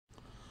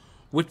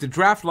With the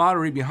draft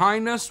lottery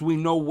behind us, we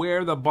know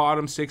where the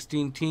bottom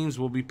 16 teams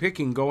will be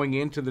picking going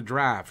into the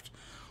draft.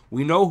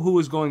 We know who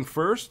is going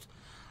first,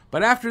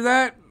 but after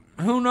that,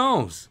 who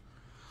knows?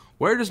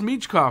 Where does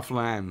Michkov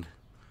land?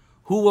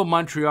 Who will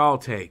Montreal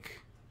take?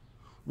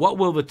 What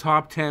will the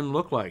top 10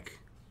 look like?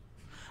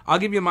 I'll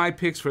give you my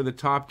picks for the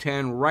top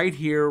 10 right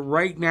here,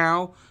 right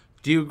now.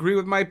 Do you agree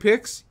with my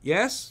picks?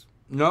 Yes?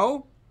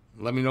 No?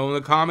 Let me know in the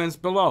comments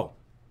below.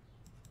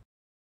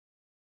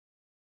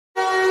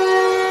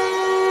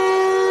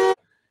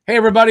 Hey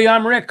everybody,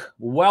 I'm Rick.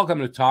 Welcome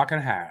to Talking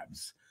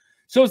Habs.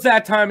 So it's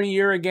that time of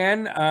year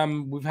again.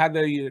 We've had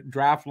the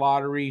draft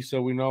lottery,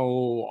 so we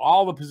know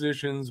all the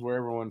positions where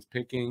everyone's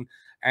picking,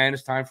 and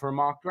it's time for a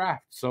mock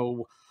draft.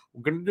 So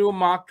we're going to do a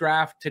mock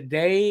draft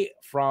today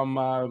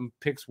from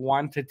picks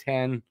 1 to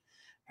 10,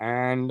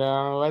 and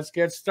let's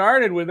get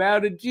started.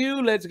 Without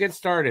ado, let's get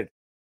started.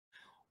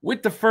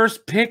 With the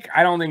first pick,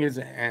 I don't think it's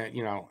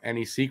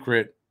any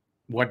secret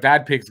what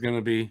that pick's going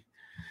to be.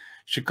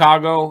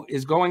 Chicago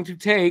is going to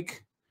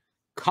take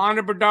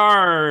Connor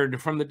Bedard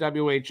from the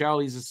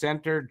WHL. He's a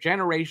center,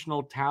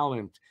 generational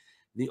talent,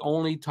 the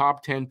only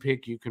top 10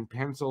 pick you can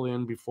pencil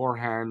in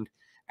beforehand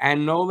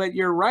and know that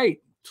you're right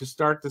to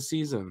start the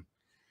season.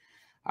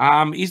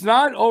 He's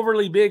not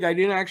overly big. I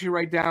didn't actually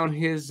write down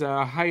his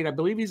height. I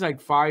believe he's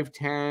like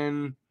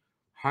 5'10",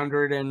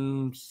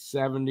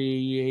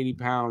 170, 80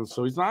 pounds.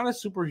 So he's not a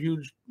super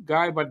huge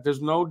guy, but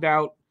there's no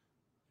doubt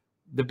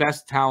the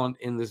best talent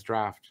in this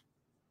draft.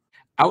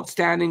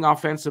 Outstanding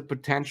offensive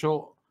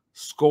potential,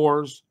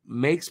 scores,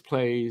 makes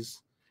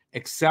plays,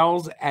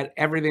 excels at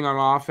everything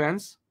on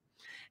offense.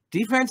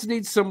 Defense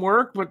needs some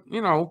work, but,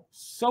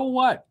 so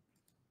what?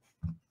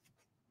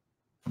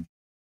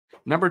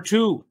 Number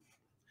 2,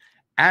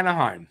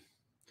 Anaheim.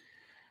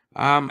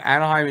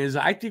 Anaheim is,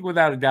 I think,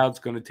 without a doubt, is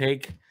going to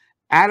take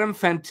Adam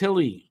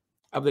Fantilli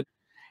of the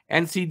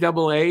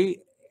NCAA.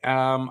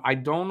 I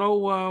don't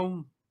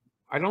know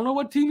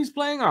what team he's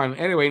playing on.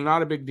 Anyway,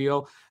 not a big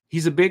deal.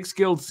 He's a big,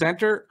 skilled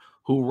center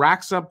who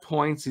racks up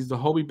points. He's the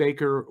Hobey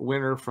Baker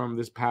winner from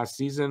this past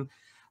season.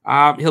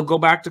 He'll go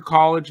back to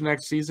college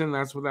next season.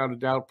 That's without a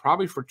doubt,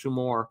 probably for 2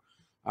 more.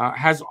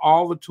 Has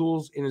all the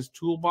tools in his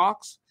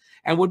toolbox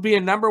and would be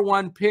a number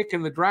 1 pick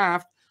in the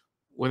draft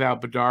without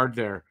Bedard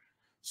there.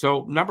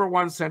 So number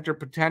 1 center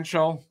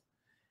potential,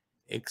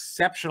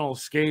 exceptional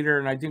skater,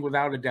 and I think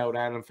without a doubt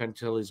Adam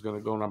Fantilli is going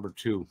to go number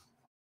 2.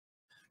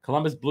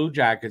 Columbus Blue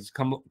Jackets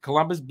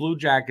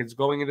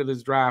going into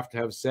this draft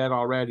have said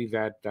already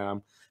that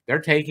they're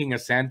taking a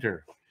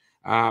center.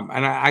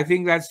 And I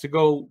think that's to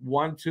go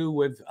 1-2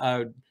 with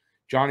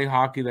Johnny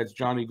Hockey. That's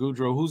Johnny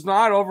Gaudreau, who's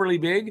not overly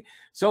big.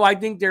 So I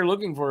think they're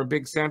looking for a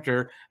big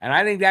center. And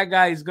I think that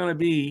guy is going to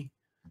be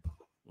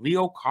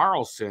Leo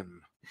Carlson.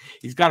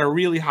 He's got a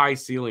really high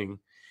ceiling.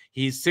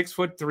 He's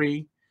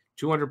 6'3",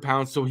 200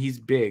 pounds, so he's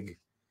big.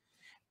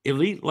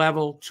 Elite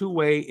level,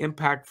 2-way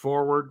impact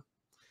forward,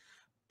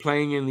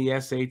 playing in the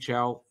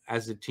SHL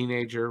as a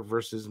teenager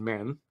versus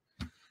men.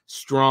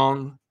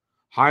 Strong,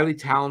 highly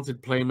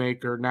talented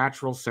playmaker,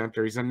 natural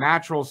center. He's a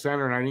natural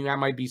center, and I think that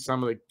might be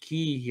some of the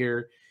key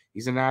here.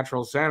 He's a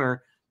natural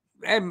center.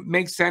 It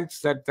makes sense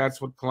that that's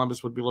what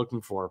Columbus would be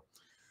looking for.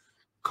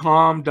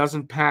 Calm,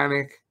 doesn't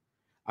panic,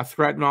 a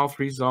threat in all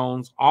 3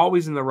 zones,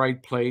 always in the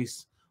right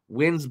place,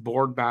 wins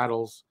board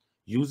battles,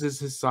 uses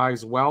his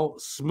size well,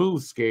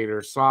 smooth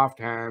skater, soft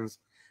hands,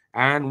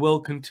 and will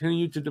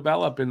continue to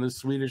develop in the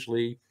Swedish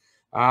league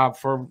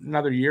for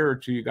another year or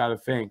 2, you got to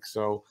think.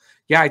 So,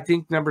 yeah, I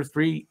think number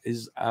 3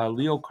 is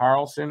Leo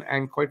Carlson.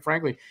 And quite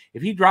frankly,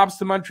 if he drops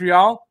to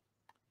Montreal,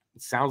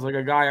 it sounds like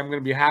a guy I'm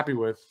going to be happy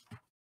with.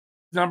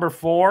 Number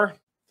 4,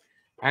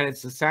 and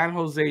it's the San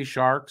Jose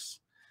Sharks.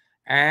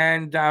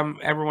 And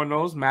everyone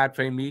knows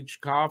Matvei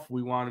Michkov.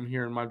 We want him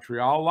here in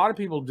Montreal. A lot of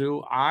people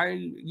do.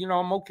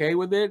 I'm okay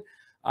with it.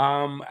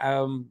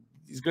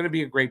 He's going to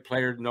be a great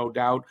player, no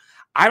doubt.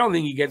 I don't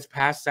think he gets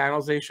past San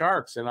Jose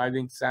Sharks, and I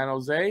think San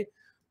Jose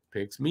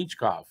picks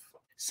Michkov.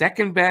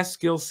 Second best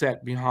skill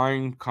set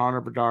behind Connor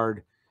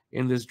Bedard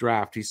in this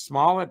draft. He's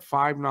small at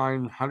 5'9",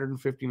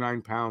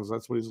 159 pounds.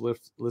 That's what he's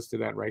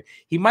listed at, right?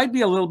 He might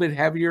be a little bit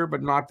heavier,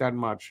 but not that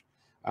much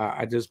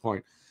at this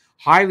point.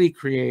 Highly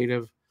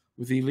creative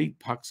with elite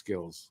puck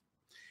skills.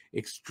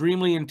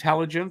 Extremely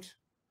intelligent,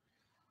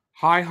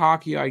 high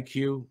hockey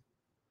IQ,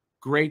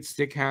 great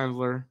stick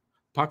handler.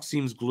 Puck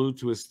seems glued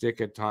to his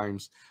stick at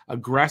times.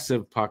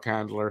 Aggressive puck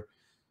handler.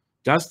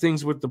 Does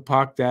things with the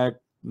puck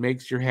that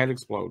makes your head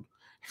explode.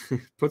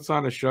 Puts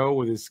on a show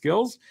with his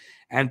skills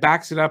and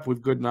backs it up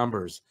with good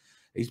numbers.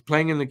 He's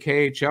playing in the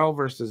KHL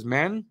versus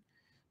men.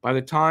 By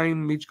the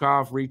time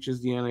Michkov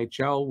reaches the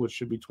NHL, which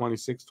should be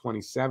 26,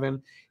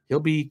 27, he'll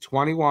be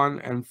 21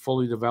 and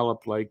fully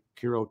developed like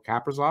Kirill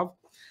Kaprizov.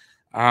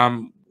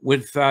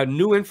 With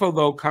new info,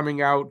 though,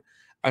 coming out,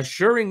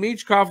 assuring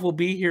Michkov will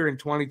be here in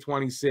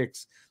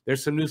 2026.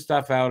 There's some new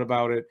stuff out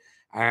about it,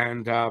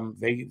 and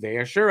they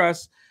assure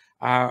us.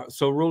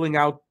 So ruling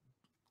out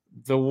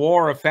the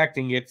war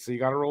affecting it, so you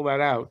got to roll that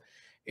out.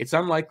 It's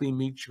unlikely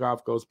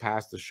Michkov goes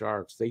past the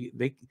Sharks.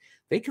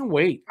 They can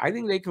wait. I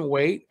think they can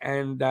wait,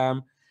 and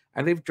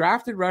And they've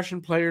drafted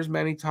Russian players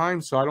many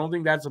times, so I don't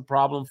think that's a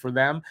problem for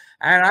them.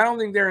 And I don't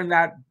think they're in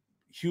that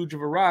huge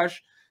of a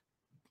rush,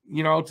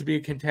 to be a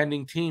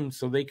contending team,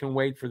 so they can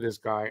wait for this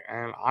guy.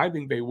 And I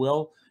think they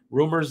will.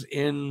 Rumors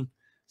in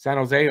San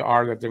Jose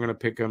are that they're going to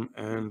pick him,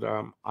 and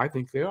I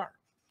think they are.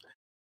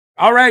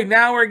 All right,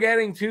 now we're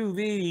getting to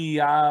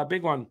the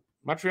big one.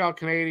 Montreal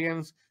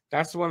Canadiens.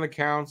 That's the one that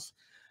counts.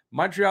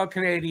 Montreal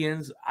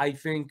Canadiens, I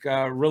think,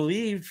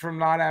 relieved from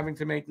not having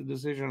to make the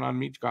decision on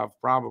Michkov,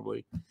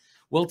 probably,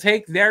 will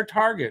take their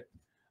target,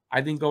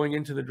 I think, going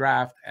into the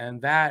draft.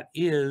 And that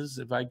is,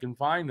 if I can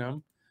find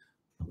him,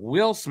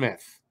 Will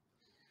Smith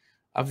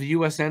of the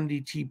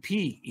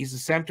USNDTP. He's a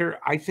center.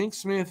 I think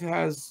Smith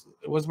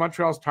was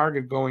Montreal's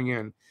target going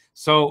in.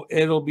 So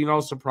it'll be no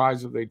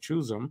surprise if they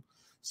choose him.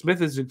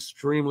 Smith is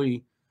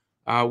extremely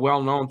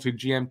well known to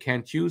GM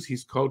Kent Hughes.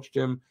 He's coached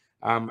him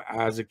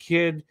as a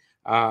kid.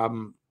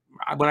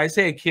 When I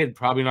say a kid,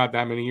 probably not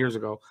that many years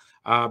ago,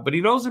 but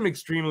he knows him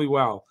extremely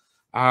well.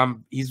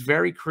 He's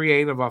very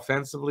creative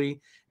offensively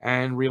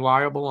and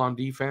reliable on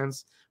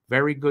defense.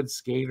 Very good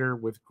skater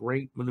with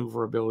great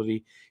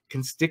maneuverability.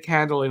 Can stick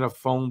handle in a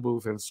phone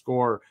booth and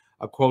score,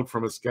 a quote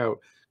from a scout.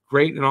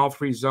 Great in all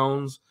three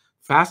zones.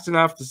 Fast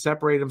enough to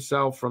separate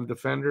himself from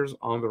defenders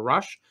on the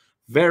rush.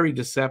 Very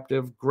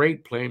deceptive.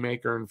 Great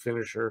playmaker and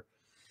finisher.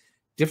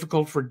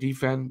 Difficult for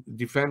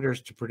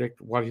defenders to predict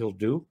what he'll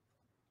do.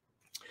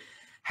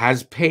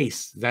 Has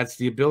pace. That's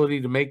the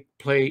ability to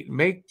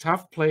make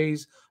tough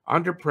plays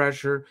under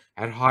pressure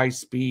at high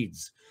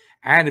speeds.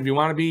 And if you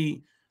want to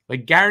be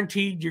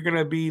guaranteed you're going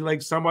to be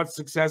somewhat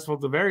successful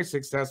to very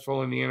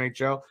successful in the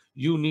NHL,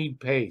 you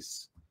need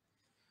pace.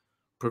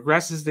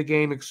 Progresses the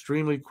game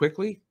extremely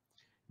quickly.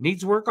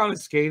 Needs work on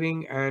his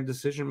skating and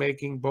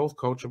decision-making, both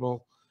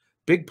coachable.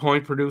 Big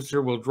point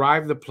producer, will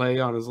drive the play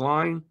on his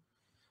line.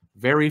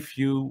 Very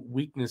few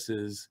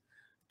weaknesses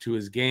to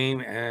his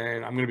game,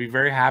 and I'm going to be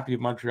very happy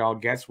if Montreal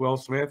gets Will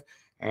Smith.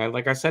 And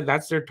like I said,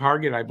 that's their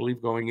target, I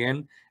believe, going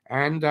in.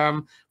 And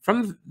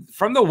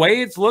from the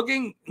way it's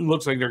looking, it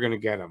looks like they're going to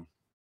get him.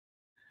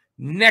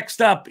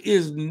 Next up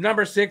is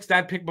number 6.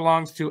 That pick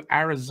belongs to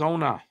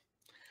Arizona.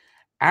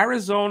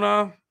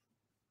 Arizona,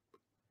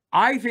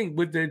 I think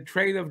with the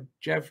trade of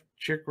Jeff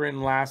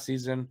Chikrin last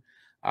season,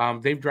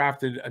 they've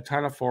drafted a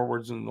ton of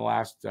forwards in the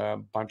last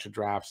bunch of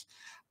drafts.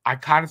 I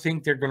kind of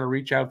think they're going to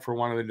reach out for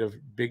one of the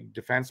big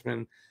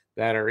defensemen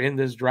that are in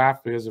this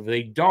draft, because if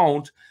they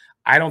don't,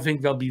 I don't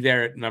think they'll be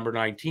there at number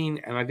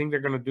 19, and I think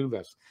they're going to do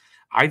this.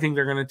 I think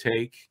they're going to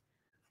take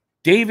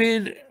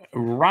David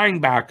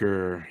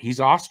Reinbacher. He's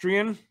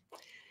Austrian.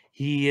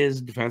 He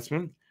is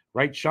defenseman,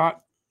 right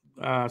shot.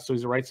 So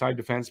he's a right side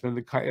defenseman.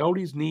 The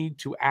Coyotes need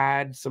to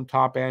add some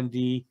top end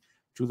D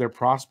to their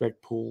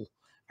prospect pool.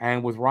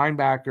 And with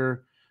Reinbacher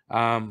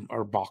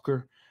or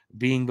Bacher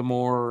being the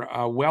more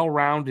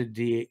well-rounded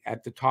D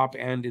at the top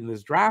end in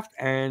this draft,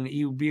 and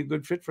he would be a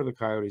good fit for the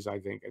Coyotes, I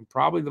think, and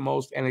probably the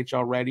most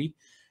NHL-ready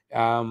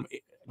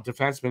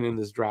defenseman in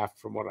this draft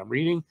from what I'm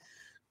reading.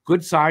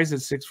 Good size at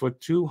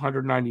 6'2",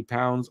 190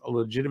 pounds, a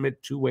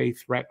legitimate two-way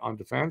threat on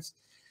defense.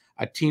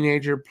 A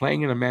teenager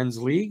playing in a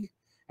men's league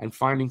and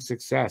finding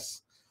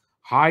success.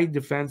 High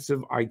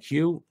defensive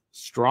IQ,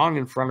 strong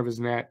in front of his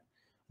net,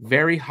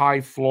 very high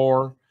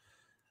floor.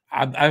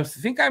 I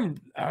think I'm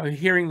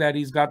hearing that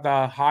he's got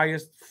the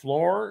highest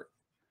floor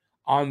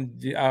on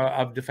the,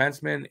 of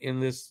defensemen in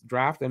this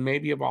draft, and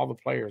maybe of all the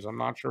players. I'm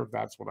not sure if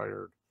that's what I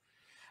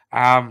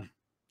heard.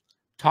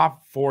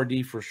 Top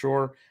 4D for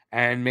sure,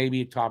 and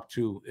maybe top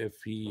 2 if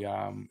he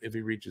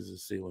reaches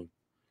his ceiling.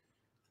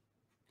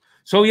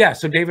 So yeah,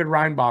 so David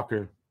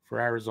Reinbacher for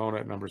Arizona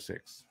at number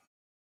 6.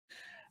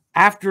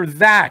 After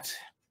that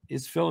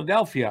is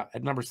Philadelphia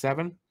at number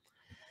 7.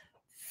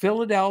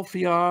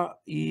 Philadelphia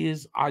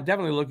is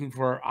definitely looking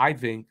for, I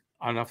think,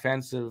 an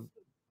offensive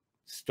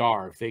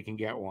star if they can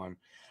get one.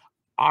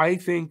 I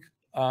think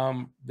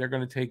they're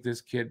going to take this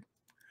kid,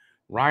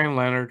 Ryan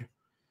Leonard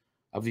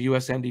of the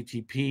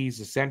USNDTP. He's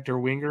a center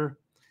winger.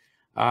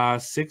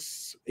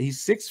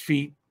 He's 6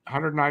 feet,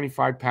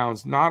 195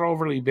 pounds, not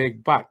overly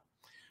big, but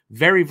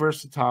very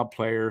versatile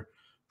player.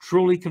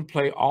 Truly can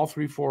play all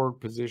 3 forward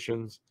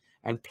positions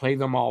and play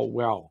them all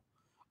well.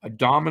 A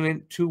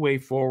dominant two-way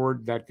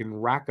forward that can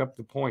rack up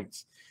the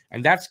points,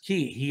 and that's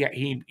key.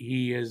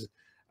 He is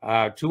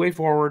two-way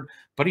forward,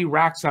 but he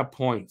racks up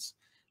points.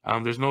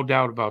 There's no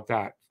doubt about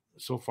that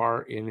so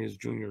far in his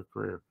junior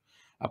career.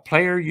 A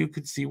player you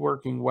could see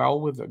working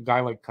well with a guy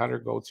like Cutter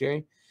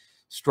Gauthier.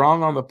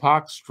 Strong on the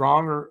puck,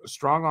 strong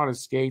on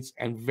his skates,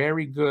 and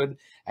very good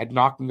at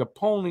knocking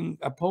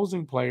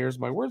opposing players.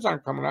 My words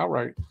aren't coming out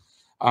right.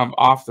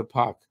 Off the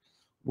puck.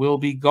 Will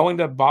be going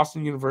to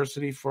Boston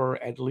University for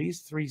at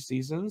least 3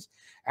 seasons,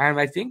 and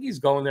I think he's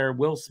going there.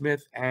 Will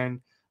Smith,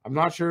 and I'm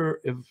not sure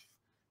if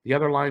the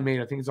other line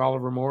mate, I think it's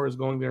Oliver Moore, is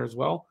going there as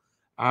well.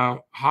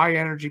 High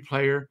energy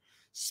player,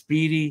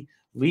 speedy,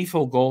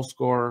 lethal goal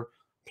scorer,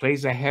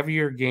 plays a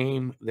heavier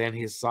game than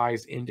his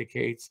size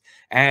indicates,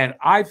 and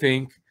I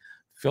think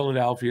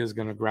Philadelphia is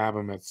going to grab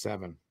him at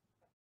 7.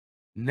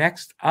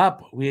 Next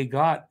up, we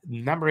got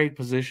number 8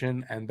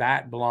 position, and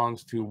that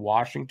belongs to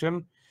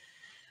Washington.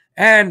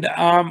 And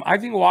I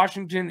think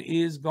Washington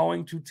is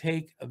going to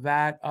take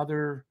that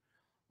other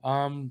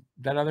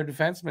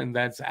defenseman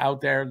that's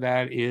out there.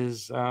 That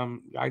is,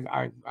 I'm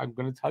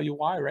going to tell you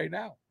why right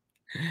now.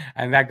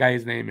 And that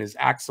guy's name is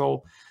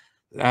Axel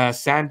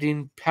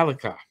Sandin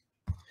Pellikka.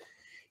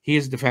 He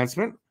is a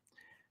defenseman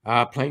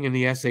playing in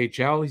the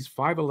SHL. He's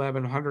 5'11",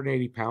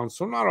 180 pounds,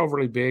 so not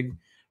overly big.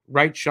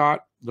 Right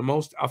shot, the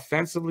most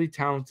offensively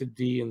talented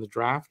D in the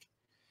draft.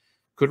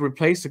 Could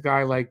replace a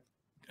guy like,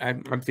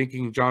 I'm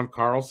thinking John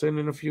Carlson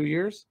in a few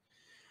years.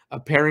 A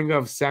pairing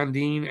of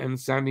Sandin and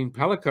Sandin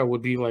Pellikka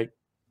would be like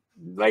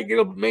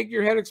it'll make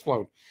your head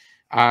explode.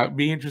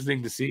 Be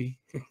interesting to see.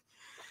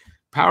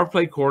 Power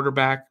play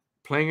quarterback,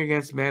 playing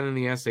against men in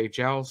the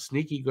SHL,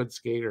 sneaky good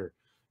skater,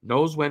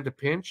 knows when to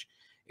pinch,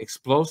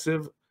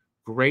 explosive,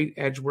 great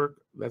edge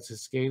work. That's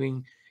his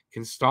skating,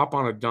 can stop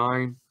on a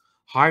dime,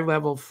 high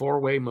level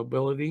 4-way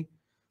mobility,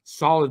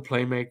 solid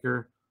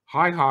playmaker,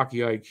 high hockey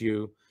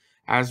IQ.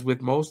 As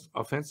with most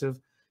offensive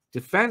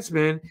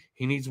defensemen,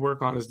 he needs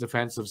work on his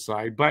defensive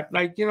side. But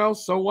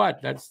so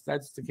what? That's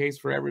the case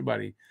for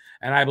everybody.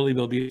 And I believe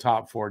he'll be a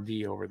top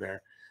 4D over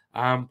there.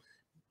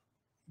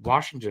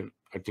 Washington,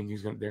 I think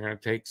they're gonna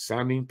take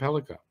Sandin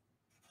Pellikka.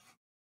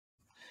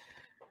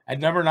 At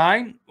number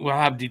 9, we'll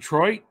have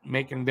Detroit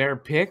making their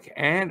pick,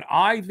 and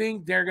I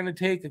think they're gonna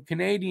take a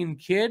Canadian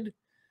kid,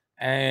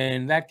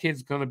 and that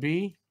kid's gonna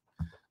be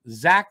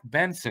Zach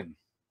Benson.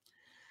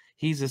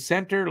 He's a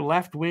center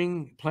left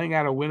wing playing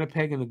out of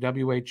Winnipeg in the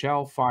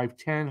WHL,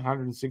 5'10",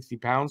 160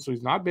 pounds, so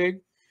he's not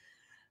big.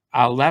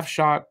 Left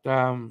shot,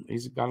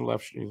 he's got a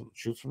he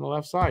shoots from the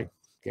left side.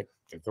 Get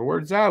the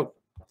words out.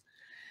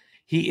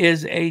 He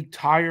is a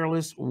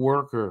tireless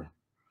worker,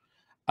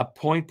 a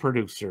point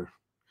producer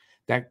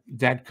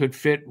that could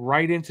fit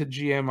right into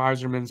GM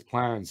Yzerman's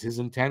plans. His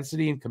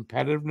intensity and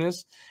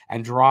competitiveness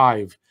and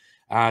drive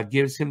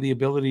gives him the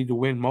ability to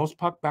win most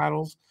puck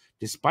battles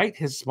despite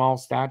his small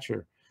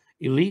stature.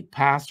 Elite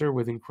passer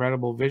with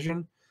incredible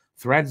vision,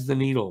 threads the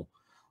needle,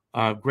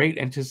 great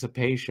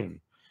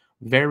anticipation,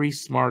 very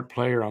smart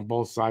player on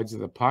both sides of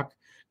the puck,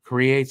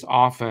 creates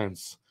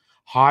offense,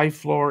 high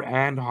floor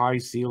and high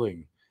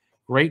ceiling,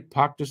 great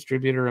puck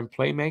distributor and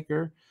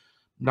playmaker.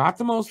 Not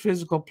the most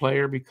physical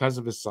player because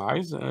of his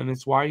size, and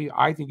it's why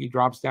I think he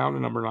drops down to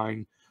number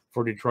 9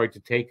 for Detroit to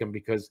take him,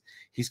 because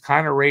he's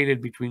kind of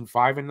rated between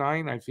 5 and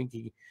 9. I think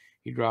he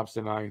drops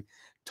to 9.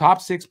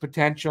 Top 6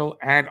 potential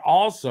and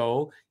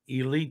also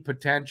elite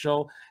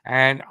potential.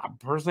 And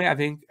personally, I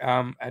think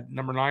at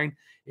number 9,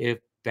 if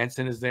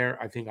Benson is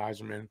there, I think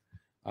Yzerman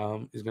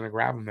is going to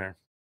grab him there.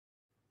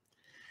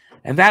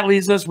 And that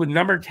leaves us with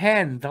number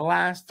 10, the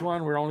last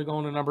one. We're only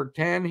going to number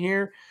 10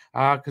 here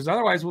because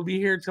otherwise we'll be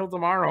here till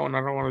tomorrow, and I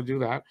don't want to do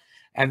that.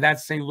 And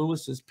that's St.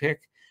 Louis's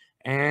pick.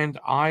 And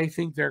I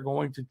think they're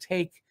going to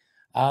take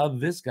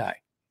this guy,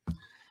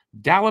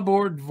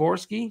 Dalibor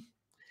Dvorsky.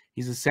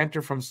 He's a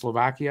center from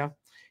Slovakia.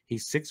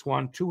 He's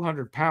 6'1",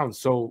 200 pounds.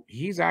 So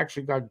he's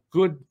actually got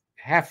good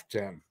heft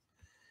to him.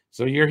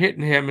 So you're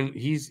hitting him, and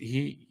he's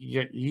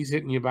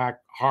hitting you back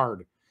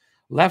hard.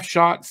 Left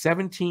shot,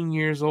 17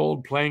 years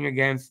old, playing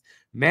against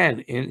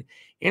men in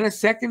a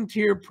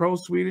second-tier pro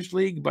Swedish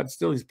league, but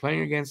still he's playing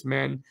against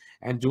men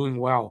and doing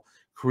well.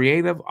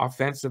 Creative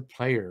offensive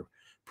player,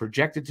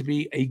 projected to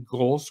be a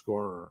goal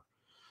scorer.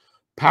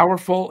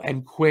 Powerful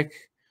and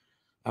quick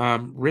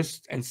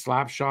wrist and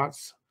slap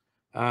shots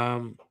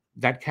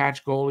that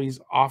catch goalies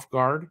off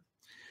guard.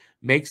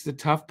 Makes the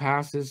tough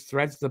passes,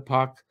 threads the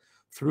puck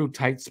through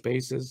tight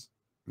spaces.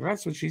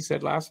 That's what she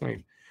said last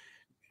night.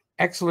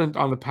 Excellent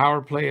on the power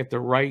play at the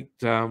right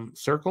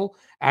circle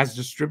as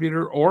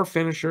distributor or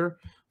finisher.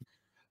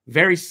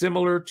 Very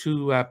similar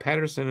to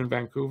Pedersen in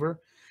Vancouver.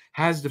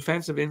 Has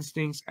defensive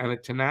instincts and a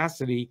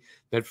tenacity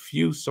that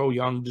few so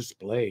young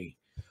display.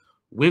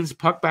 Wins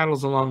puck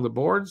battles along the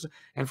boards.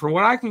 And from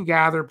what I can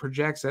gather,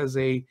 projects as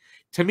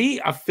to me,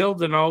 a Phil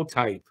Deneau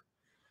type.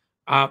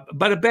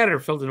 But a better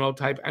Phil Deneau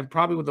type, and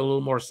probably with a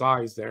little more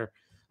size there.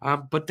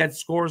 But that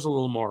scores a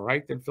little more,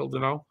 right, than Phil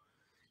Deneau.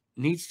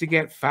 Needs to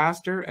get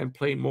faster and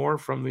play more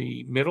from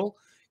the middle.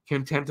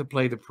 Can tend to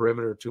play the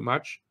perimeter too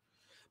much.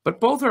 But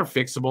both are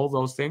fixable,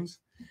 those things.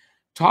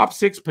 Top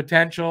 6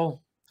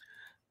 potential.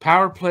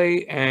 Power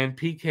play and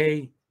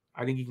PK,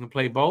 I think you can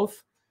play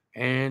both.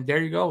 And there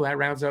you go. That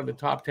rounds out the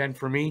top 10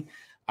 for me.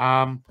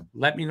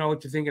 Let me know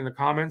what you think in the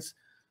comments.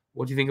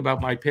 What you think about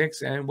my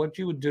picks and what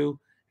you would do.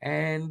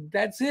 And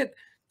that's it.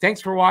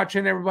 Thanks for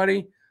watching,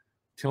 everybody.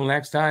 Till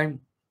next time,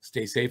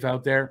 stay safe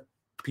out there.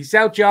 Peace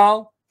out,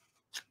 y'all.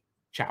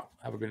 Ciao.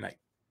 Have a good night.